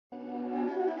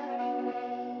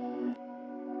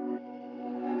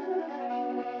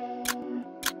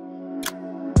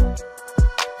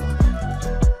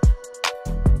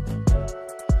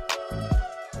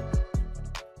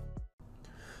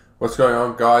What's going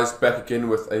on, guys? Back again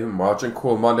with a margin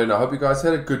call Monday, and I hope you guys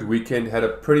had a good weekend. Had a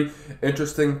pretty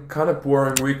interesting, kind of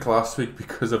boring week last week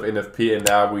because of NFP, and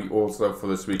now we also for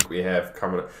this week we have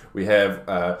the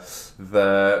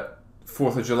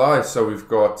 4th of July. So we've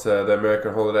got the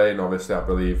American holiday, and obviously I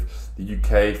believe the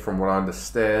UK, from what I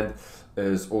understand,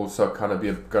 is also kind of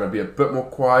going to be a bit more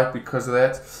quiet because of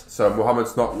that. So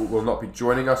Mohammed's will not be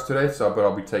joining us today. But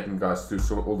I'll be taking you guys through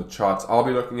sort of all the charts I'll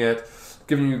be looking at,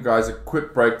 giving you guys a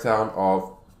quick breakdown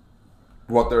of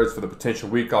what there is for the potential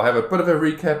week. I'll have a bit of a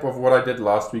recap of what I did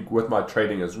last week with my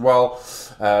trading as well.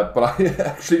 But I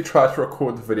actually tried to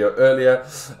record the video earlier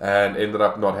and ended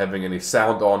up not having any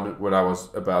sound on when I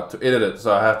was about to edit it.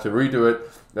 So I have to redo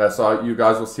it. So you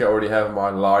guys will see I already have my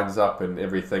lines up and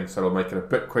everything, so it'll make it a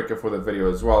bit quicker for the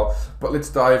video as well. But let's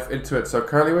dive into it. So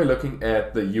currently we're looking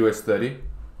at the US 30.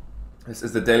 This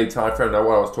is the daily time frame. Now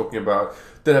what I was talking about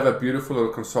did have a beautiful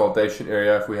little consolidation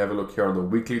area. If we have a look here on the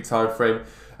weekly time frame,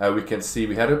 we can see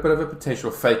we had a bit of a potential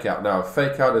fake out. Now, a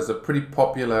fake out is a pretty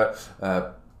popular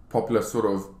sort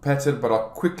of pattern, but I'll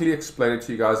quickly explain it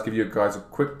to you guys, give you guys a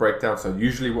quick breakdown. So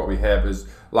usually what we have is,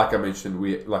 like I mentioned,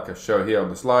 like I show here on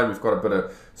this line, we've got a bit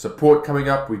of support coming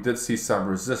up. We did see some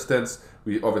resistance.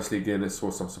 We obviously again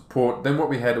saw some support. Then what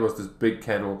we had was this big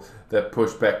candle that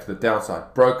pushed back to the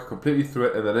downside, broke completely through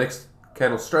it, and the next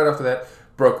candle straight after that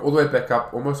broke all the way back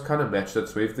up, almost kind of matched it.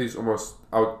 So we have these almost,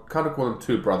 I would kind of call them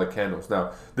two brother candles.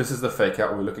 Now, this is the fake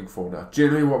out we're looking for. Now,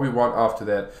 generally what we want after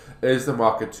that is the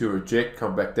market to reject,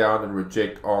 come back down and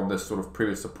reject on this sort of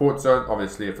previous support zone.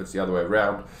 Obviously, if it's the other way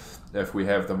around, if we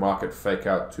have the market fake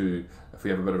out to, if we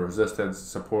have a bit of resistance,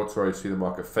 support, sorry, see the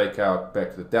market fake out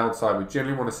back to the downside, we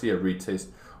generally want to see a retest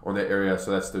on that area.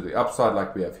 So that's to the upside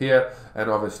like we have here, and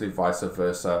obviously vice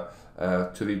versa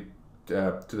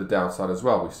to the downside as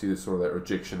well. We see this sort of that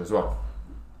rejection as well.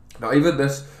 Now, even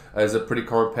this is a pretty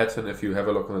common pattern. If you have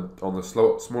a look on the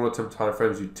smaller term time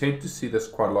frames, you tend to see this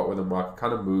quite a lot where the market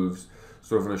kind of moves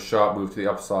sort of in a sharp move to the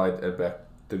upside and back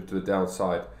to the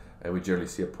downside, and we generally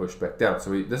see a push back down.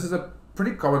 So this is a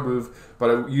pretty common move,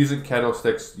 but using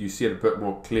candlesticks, you see it a bit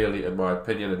more clearly, in my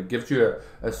opinion, and it gives you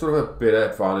a sort of a better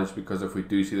advantage, because if we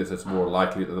do see this, it's more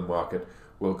likely that the market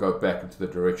will go back into the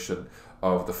direction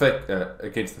of the fake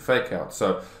against the fake out.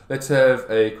 So let's have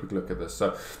a quick look at this.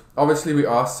 So obviously we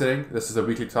are sitting, this is a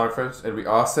weekly time frames, and we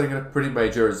are sitting at a pretty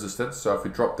major resistance. So if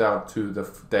we drop down to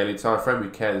the daily time frame, we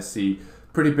can see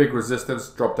pretty big resistance.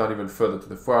 Drop down even further to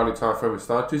the 4-hourly time frame, we're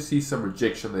starting to see some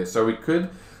rejection there. So we could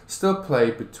still play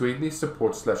between these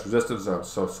support / resistance zones.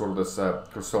 So sort of this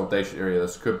consolidation area.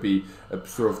 This could be a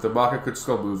sort of, the market could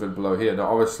still move in below here.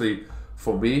 Now obviously,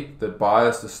 for me, the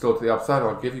bias is still to the upside.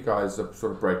 I'll give you guys a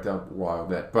sort of breakdown why on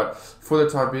that. But for the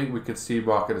time being, we can see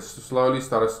market is slowly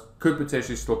could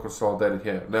potentially still consolidate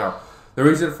here. Now, the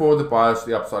reason for the bias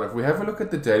to the upside, if we have a look at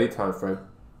the daily time frame,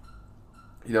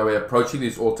 you know, we're approaching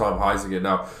these all-time highs again.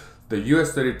 Now, the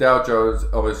US 30 Dow Jones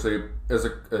obviously is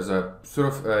a sort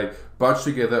of a bunch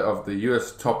together of the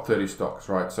US top 30 stocks,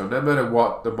 right? So no matter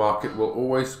what, the market will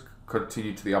always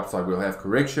continue to the upside. We'll have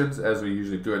corrections, as we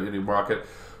usually do in any market.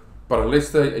 But unless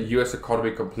the US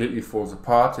economy completely falls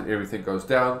apart and everything goes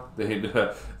down, then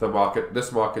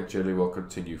this market generally will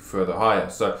continue further higher.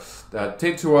 So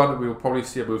 10 to 1, we will probably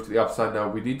see a move to the upside. Now,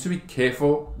 we need to be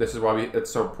careful. This is why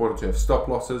it's so important to have stop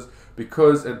losses,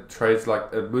 because in trades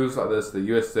it moves like this, the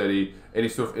US 30, any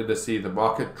sort of indice, the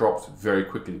market drops very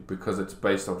quickly because it's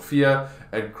based on fear,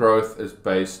 and growth is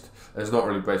not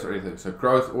really based on anything. So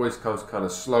growth always comes kind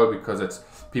of slow because it's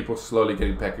people slowly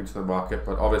getting back into the market.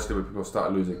 But obviously when people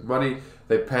start losing money,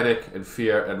 they panic and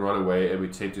fear and run away, and we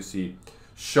tend to see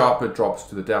sharper drops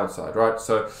to the downside, right?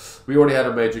 So we already had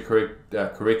a major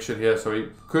correction here, so we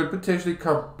could potentially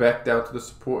come back down to the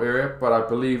support area. But I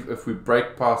believe if we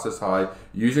break past this high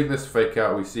using this fake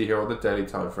out we see here on the daily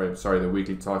time frame, the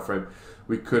weekly time frame,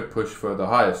 we could push further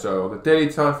higher. So on the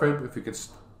daily time frame, if we could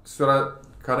sort of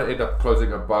kind of end up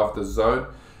closing above the zone,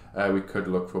 we could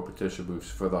look for potential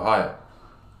moves further higher.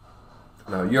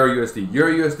 Now, Euro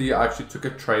USD, I actually took a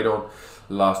trade on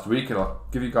last week, and I'll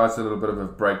give you guys a little bit of a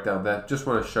breakdown there. Just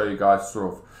want to show you guys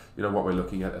sort of, you know, what we're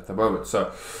looking at the moment.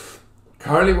 So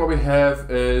currently what we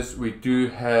have is we do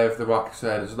have the market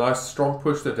had a nice strong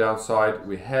push to the downside.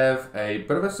 We have a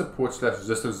bit of a support /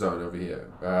 resistance zone over here.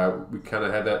 We kind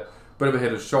of had that bit of a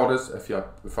head and shoulders.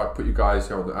 If I put you guys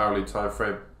here on the hourly time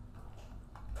frame,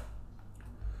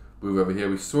 move over here,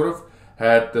 we sort of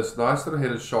had this nice little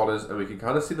head and shoulders, and we can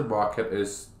kind of see the market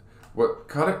is what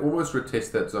kind of almost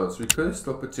retest that zone. So we could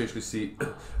still potentially see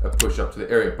a push up to the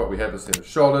area, but we have this head and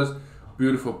shoulders,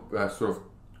 beautiful sort of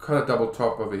kind of double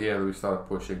top over here, and then we started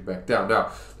pushing back down.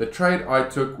 Now, the trade I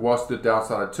took was the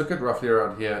downside. I took it roughly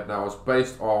around here. Now, it was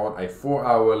based on a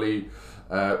 4-hourly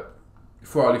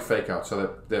fake out.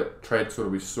 So that trade sort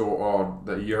of we saw on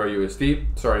the Euro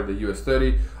USD, sorry, the US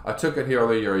 30. I took it here on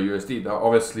the Euro USD. Now,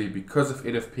 obviously, because of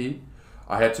NFP,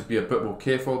 I had to be a bit more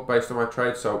careful based on my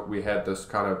trade. So we had this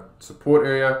kind of support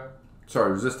area,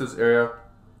 sorry, resistance area.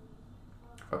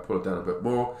 If I pull it down a bit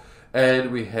more,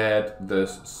 and we had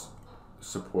this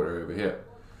support area over here.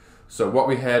 So what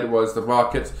we had was the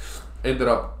market ended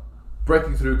up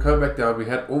breaking through, coming back down. We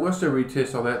had almost a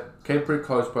retest on that, came pretty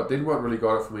close, but then what really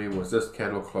got it for me was this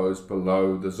candle closed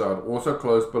below the zone, also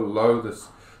closed below this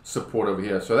support over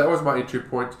here. So that was my entry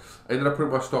point. I ended up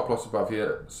putting my stop loss above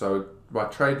here. So my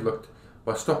trade looked,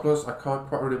 my stop loss, I can't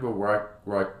quite remember where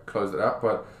I closed it out,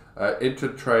 but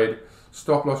entered trade,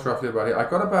 stop loss roughly about here. I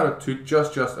got about a 2,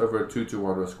 just over a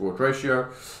 2-to-1 risk reward ratio.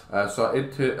 So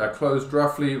I closed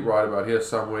roughly right about here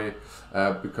somewhere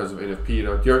because of NFP. You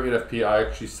know, during NFP, I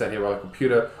actually sat here on the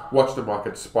computer, watched the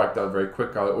market spike down very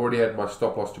quick. I already had my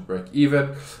stop loss to break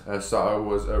even, so I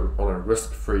was on a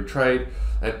risk-free trade.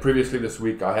 And previously this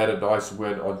week, I had a nice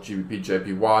win on GBP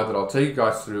JPY that I'll take you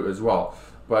guys through as well.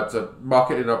 But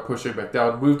market ended up pushing back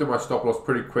down, moved to my stop loss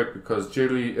pretty quick because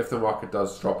generally if the market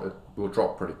does drop, it will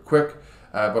drop pretty quick.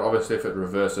 But obviously if it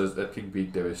reverses, it can be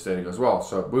devastating as well.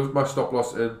 So moved my stop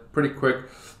loss in pretty quick,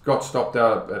 got stopped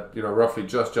out at roughly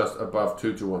just above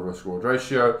 2-to-1 risk reward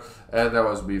ratio, and that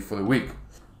was me for the week.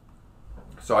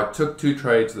 So I took 2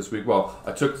 trades this week. Well,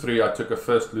 I took 3. I took a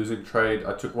first losing trade.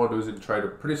 I took 1 losing trade, a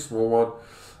pretty small one.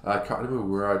 I can't remember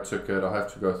where I took it. I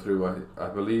have to go through. I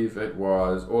believe it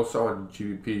was also on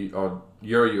GBP, on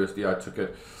Euro USD. I took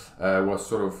it. Was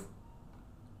sort of,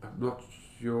 I'm not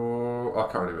sure. I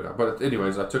can't remember now. But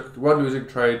anyways, I took 1 losing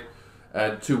trade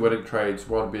and 2 winning trades.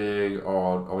 One being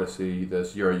on obviously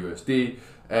this Euro USD,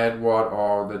 and one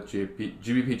on the GBP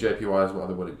JPY as my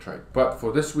other winning trade. But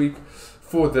for this week,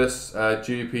 for this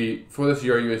for this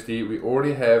Euro USD, we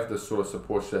already have this sort of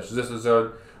support resistance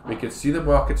zone. We can see the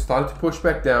market starting to push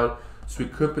back down, so we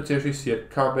could potentially see it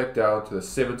come back down to the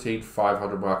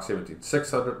 17,500 mark,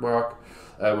 17,600 mark,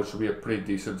 which will be a pretty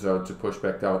decent zone to push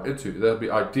back down into. That'll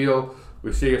be ideal.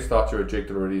 We're seeing it start to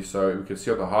reject it already, so we can see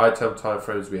on the higher term time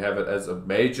frames we have it as a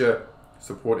major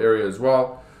support area as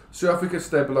well. So if we can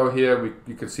stay below here,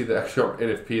 you can see the actual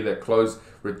NFP that closed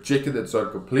rejected that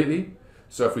zone completely.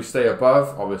 So if we stay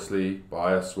above, obviously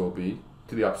bias will be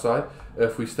to the upside.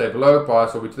 If we stay below,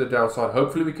 bias will be to the downside.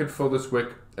 Hopefully we can fill this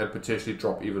wick and potentially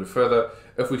drop even further.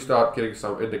 If we start getting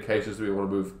some indications that we want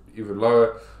to move even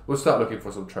lower, we'll start looking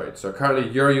for some trades. So currently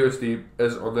Euro USD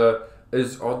is on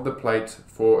the plate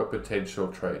for a potential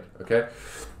trade. Okay.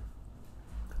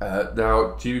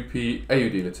 Now GBP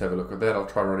AUD, let's have a look at that. I'll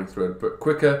try running through it a bit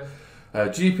quicker.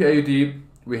 GBP AUD,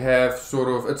 we have sort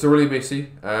of, it's a really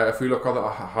messy. If we look on the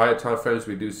higher time frames,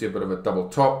 we do see a bit of a double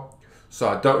top. So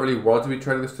I don't really want to be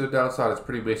trading this to the downside. It's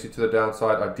pretty messy to the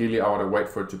downside. Ideally, I want to wait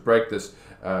for it to break this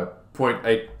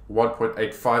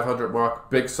 1.8500 mark.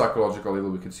 Big psychological level.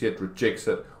 We can see it rejects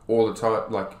it all the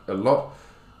time, like a lot.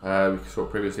 We saw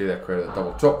previously that created a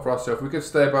double top for us. So if we can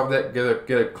stay above that,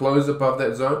 get a close above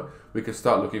that zone, we can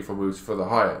start looking for moves further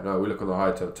higher. Now we look on the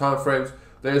higher term time frames.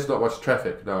 There is not much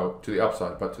traffic now to the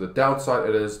upside, but to the downside,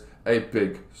 it is a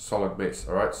big solid mess.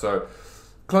 All right, so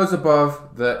close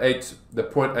above the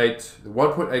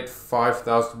 1.85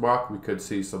 thousand mark, we could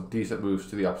see some decent moves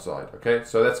to the upside. Okay,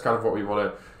 so that's kind of what we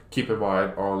want to keep in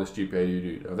mind on this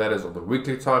GBP. Now that is on the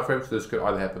weekly time frame, so this could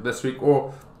either happen this week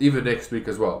or even next week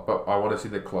as well. But I want to see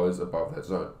the close above that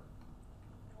zone.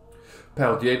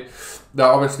 Pound yen.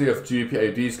 Now obviously if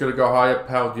GBP is going to go higher,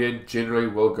 pound yen generally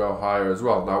will go higher as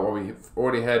well. Now what we've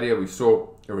already had here, we saw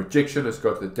a rejection. Let's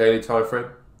go to the daily time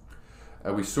frame.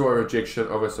 We saw a rejection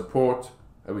of a support,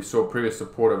 and we saw previous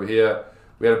support over here.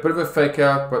 We had a bit of a fake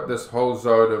out, but this whole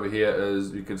zone over here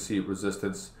is, you can see,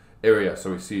 resistance area.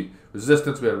 So we see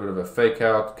resistance, we had a bit of a fake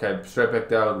out, came straight back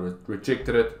down,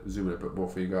 rejected it. Zoom in a bit more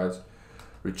for you guys.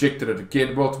 Rejected it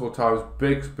again multiple times,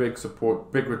 big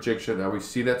support, big rejection. Now we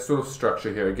see that sort of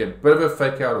structure here again, bit of a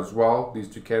fake out as well. These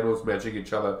two candles matching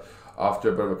each other after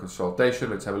a bit of a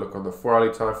consolidation. Let's have a look on the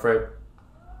 4-hourly time frame.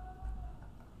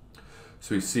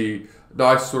 So we see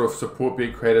nice sort of support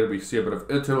being created. We see a bit of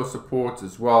internal support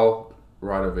as well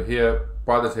right over here.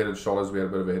 By this head and shoulders, we had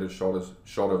a bit of a head and shoulders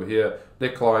over here.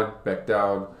 Neckline, back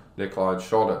down, neckline,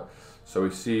 shoulder. So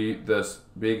we see this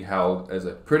being held as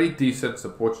a pretty decent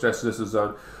support resistance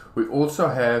zone. We also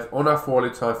have, on our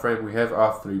 4-hourly time frame, we have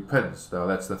our 3 pins. Now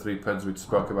that's the 3 pins we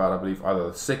spoke about, I believe, either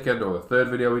the second or the third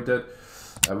video we did.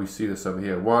 And we see this over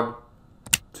here, 1,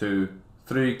 2,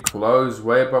 3 close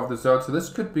way above the zone. So this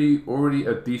could be already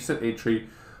a decent entry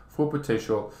for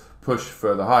potential push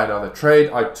further high. Now the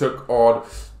trade I took on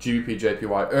GBP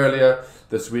JPY earlier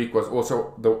this week was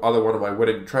also the other one of my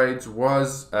winning trades,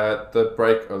 was at the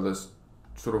break of this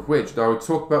sort of wedge. Now we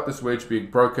talked about this wedge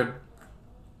being broken.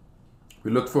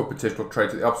 We looked for a potential trade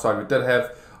to the upside. We did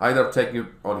have. I ended up taking it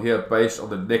on here based on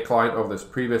the neckline of this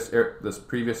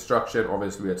previous structure, and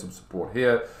obviously we had some support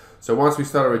here. So once we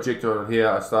started rejecting on here,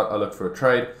 I looked for a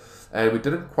trade, and we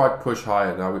didn't quite push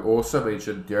higher. Now we also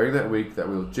mentioned during that week that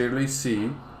we'll generally see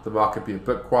the market be a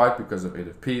bit quiet because of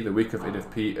NFP. The week of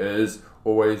NFP is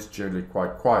always generally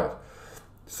quite quiet.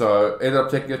 So ended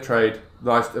up taking a trade,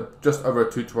 nice, just over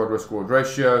a 2-to-1 risk-reward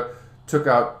ratio. Took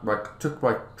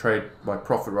my trade, my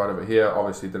profit right over here.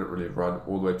 Obviously didn't really run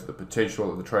all the way to the potential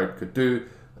that the trade could do.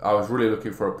 I was really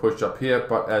looking for a push up here,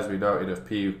 but as we know,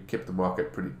 NFP kept the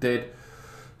market pretty dead.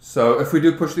 So if we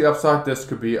do push the upside, this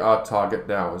could be our target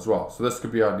now as well. So this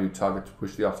could be our new target to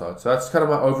push the upside. So that's kind of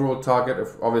my overall target.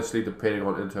 Obviously, depending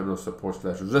on internal support /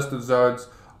 resistance zones,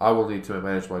 I will need to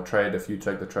manage my trade. If you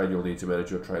take the trade, you'll need to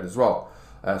manage your trade as well.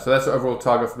 So that's the overall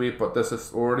target for me, but this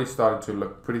is already starting to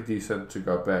look pretty decent to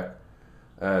go back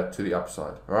to the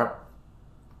upside. All right.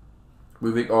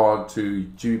 Moving on to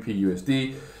GBP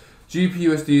USD. GBP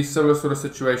USD, similar sort of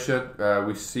situation.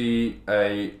 We see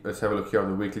let's have a look here on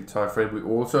the weekly time frame. We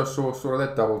also saw sort of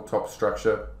that double top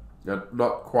structure.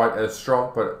 Not quite as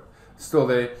strong, but still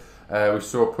there. We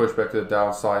saw a pushback to the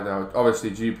downside. Now,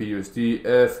 obviously, GBP USD,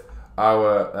 if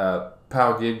our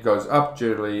pound yen goes up,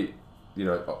 generally, you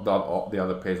know, the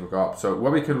other pairs will go up. So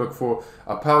what we can look for,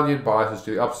 our pound yen bias is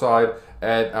to the upside,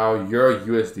 and our euro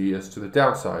USD is to the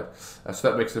downside. So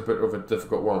that makes it a bit of a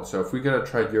difficult one. So if we're going to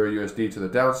trade euro USD to the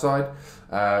downside,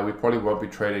 we probably won't be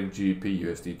trading GBP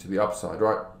USD to the upside,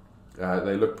 right?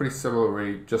 They look pretty similar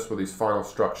really, just for these final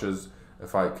structures.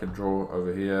 If I can draw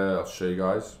over here, I'll show you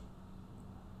guys.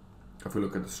 If we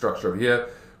look at the structure over here,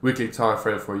 weekly time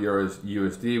frame for euros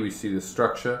USD, we see the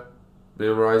structure.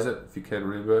 Memorize it if you can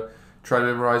remember. Try to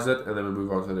memorize it, and then we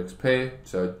move on to the next pair.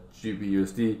 So GBP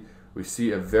USD, we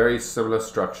see a very similar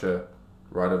structure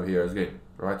right over here again.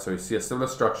 Right, so we see a similar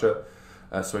structure,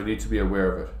 so we need to be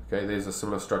aware of it. Okay, there's a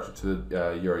similar structure to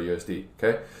the euro USD.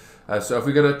 Okay, so if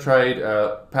we're going to trade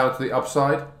pound to the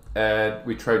upside and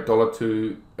we trade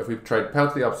if we trade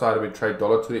pound to the upside and we trade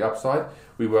dollar to the upside,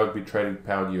 we won't be trading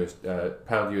pound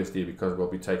USD because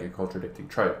we'll be taking a contradicting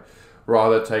trade.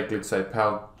 Rather take, let's say,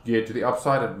 pound yen to the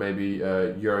upside and maybe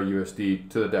euro USD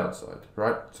to the downside,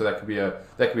 right? So that could be a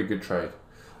good trade.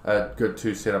 Good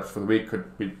 2 setups for the week,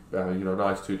 could be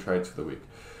nice 2 trades for the week.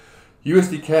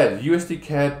 USD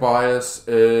CAD bias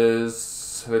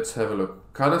is, let's have a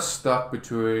look, kind of stuck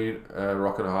between a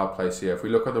rock and a hard place here. If we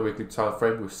look on the weekly time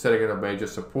frame, we're sitting in a major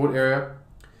support area,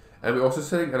 and we're also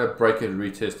sitting at a break and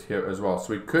retest here as well.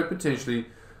 So we could potentially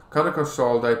kind of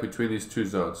consolidate between these 2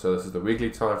 zones. So this is the weekly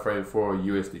time frame for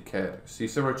USD CAD. See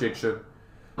some rejection.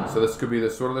 So this could be the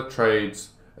sort of the trades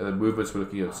and the movements we're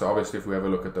looking at. So obviously, if we have a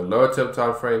look at the lower term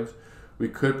time frames, we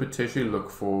could potentially look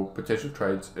for potential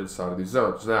trades inside of these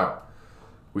zones. Now,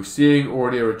 we're seeing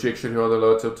already a rejection here on the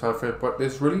lower term time frame, but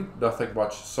there's really nothing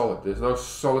much solid. There's no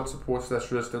solid support /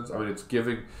 resistance. I mean, it's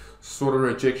giving sort of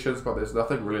rejections, but there's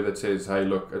nothing really that says, hey,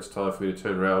 look, it's time for me to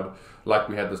turn around. Like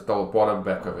we had this double bottom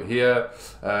back over here.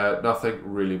 Nothing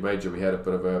really major. We had a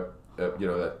bit of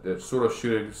that sort of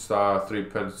shooting star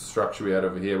 3-pin structure we had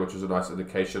over here, which is a nice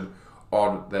indication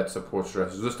on that support /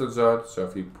 resistance zone. So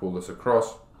if you pull this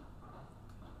across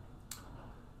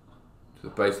to the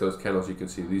base of those candles, you can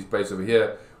see these base over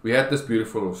here. We had this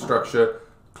beautiful little structure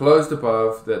closed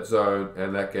above that zone,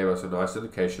 and that gave us a nice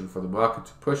indication for the market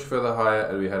to push further higher,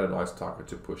 and we had a nice target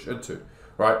to push into,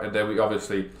 right? And then we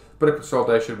obviously, bit of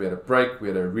consolidation, we had a break, we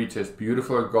had a retest,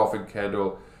 beautiful engulfing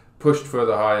candle, pushed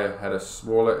further higher, had a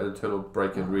smaller internal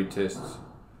break and retest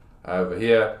over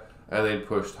here, and then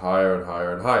pushed higher and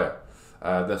higher and higher.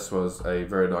 This was a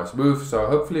very nice move. So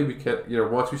hopefully we can,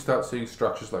 once we start seeing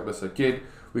structures like this again,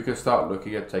 we can start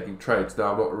looking at taking trades.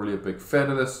 Now, I'm not really a big fan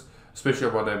of this, especially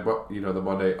on Monday, the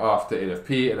Monday after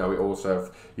NFP, and now we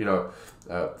also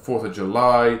have, 4th of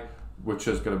July, which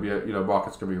is going to be,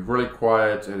 market's going to be really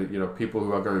quiet, and, people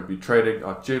who are going to be trading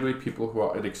are generally people who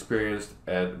are inexperienced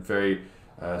and very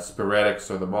sporadic,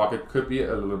 so the market could be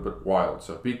a little bit wild.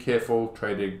 So be careful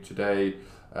trading today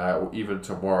or even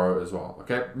tomorrow as well.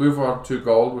 Okay, move on to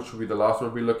gold, which will be the last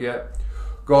one we look at.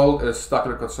 Gold is stuck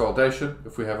in a consolidation.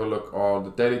 If we have a look on the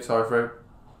daily time frame,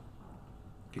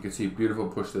 you can see beautiful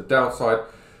push to the downside,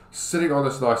 sitting on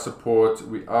this nice support.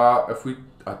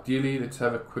 Ideally, let's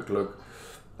have a quick look.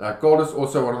 Gold is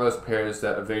also one of those pairs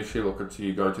that eventually will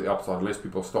continue going to the upside unless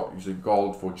people stop using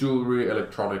gold for jewelry,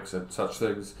 electronics, and such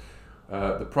things.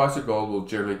 The price of gold will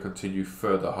generally continue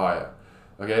further higher.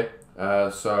 Okay,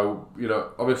 so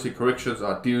obviously corrections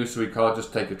are due, so we can't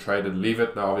just take a trade and leave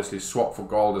it. Now, obviously, swap for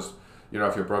gold is,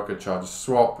 if your broker charges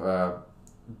swap,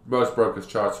 most brokers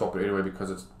charge swap anyway because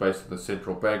it's based on the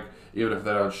central bank. Even if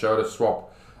they don't show the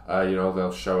swap,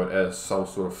 they'll show it as some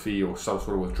sort of fee or some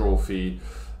sort of withdrawal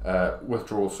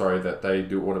that they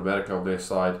do automatically on their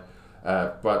side.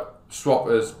 But swap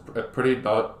is a pretty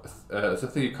it's a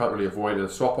thing you can't really avoid. And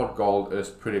swap on gold is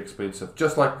pretty expensive,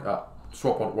 just like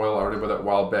swap on oil. I remember that a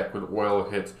while back when oil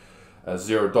hit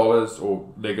 $0 or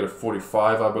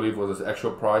 -45, I believe was its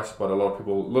actual price, but a lot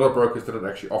of brokers didn't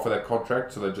actually offer that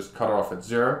contract, so they just cut it off at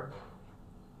zero.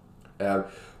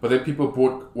 But then people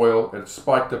bought oil and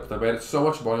spiked up. They made so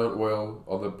much money on oil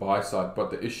on the buy side,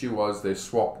 but the issue was their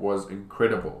swap was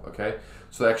incredible. Okay,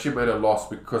 so they actually made a loss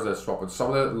because of their swap, and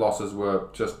some of the losses were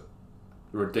just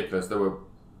ridiculous. They were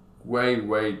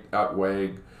way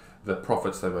outweighing the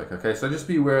profits they make. Okay, so just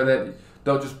be aware of that.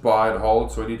 Don't just buy and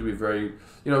hold. So we need to be very,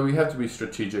 we have to be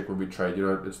strategic when we trade.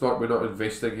 We're not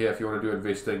investing here. If you want to do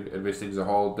investing is a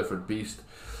whole different beast,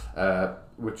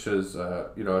 which is,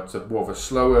 it's more of a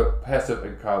slower passive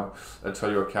income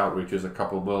until your account reaches a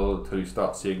couple mil, until you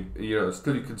start seeing,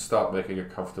 until you can start making a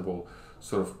comfortable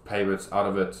sort of payments out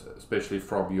of it, especially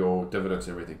from your dividends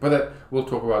and everything. But we'll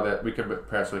talk about that. We can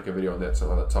perhaps make a video on that some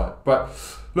other time. But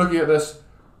looking at this,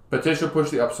 potential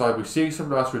push to the upside. We're seeing some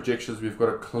nice rejections. We've got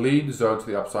a clean zone to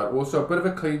the upside. Also, a bit of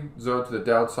a clean zone to the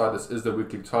downside. This is the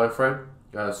weekly time frame.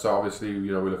 So obviously,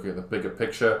 we're looking at the bigger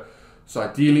picture. So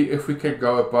ideally, if we can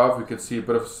go above, we can see a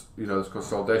bit of, this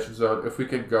consolidation zone. If we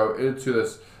can go into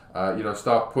this,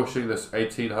 start pushing this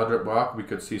 1800 mark, we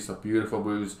could see some beautiful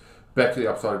moves back to the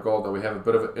upside of gold. Now we have a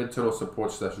bit of an internal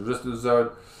support / resistance zone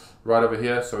right over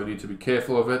here, so we need to be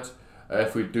careful of it.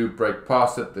 If we do break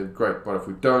past it, then great. But if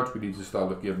we don't, we need to start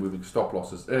looking at moving stop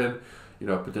losses in,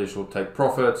 potential take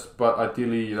profits. But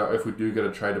ideally, if we do get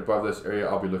a trade above this area,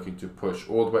 I'll be looking to push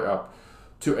all the way up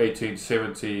to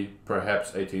 1870,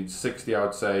 perhaps 1860, I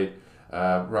would say,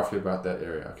 roughly about that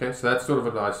area. Okay, so that's sort of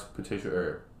a nice potential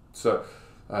area. So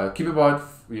keep in mind,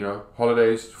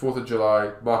 holidays, 4th of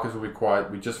July, markets will be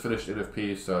quiet. We just finished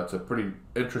NFP, so it's a pretty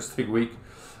interesting week.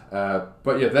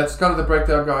 But yeah, that's kind of the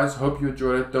breakdown, guys. Hope you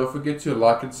enjoyed it. Don't forget to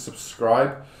like and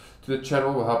subscribe to the channel.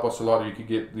 It will help us a lot. You can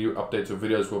get new updates of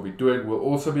videos we'll be doing. We'll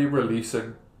also be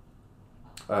releasing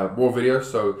more videos.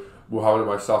 So Muhammad and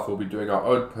myself will be doing our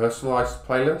own personalized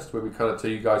playlist where we kind of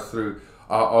tell you guys through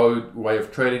our own way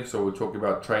of trading. So we're talking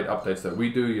about trade updates that we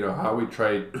do, how we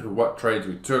trade, what trades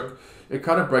we took. It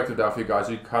kind of breaks it down for you guys.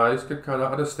 You guys can kind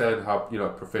of understand how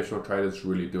professional traders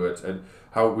really do it and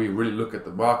how we really look at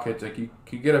the market. Like you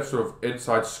can get a sort of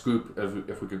inside scoop,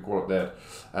 if we can call it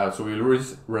that. So we're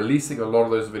releasing a lot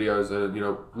of those videos,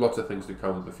 and lots of things to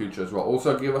come in the future as well.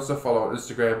 Also, give us a follow on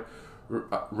Instagram,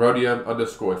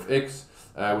 Rodium_FX.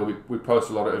 We post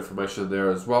a lot of information there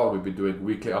as well, and we've been doing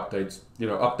weekly updates,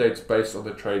 updates based on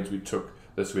the trades we took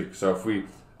this week. So if we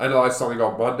analyze something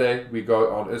on Monday, we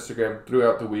go on Instagram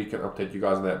throughout the week and update you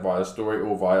guys on that via story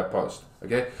or via post.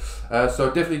 Okay, so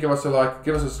definitely give us a like,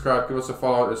 give us a subscribe, give us a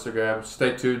follow on Instagram.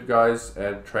 Stay tuned, guys,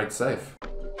 and trade safe.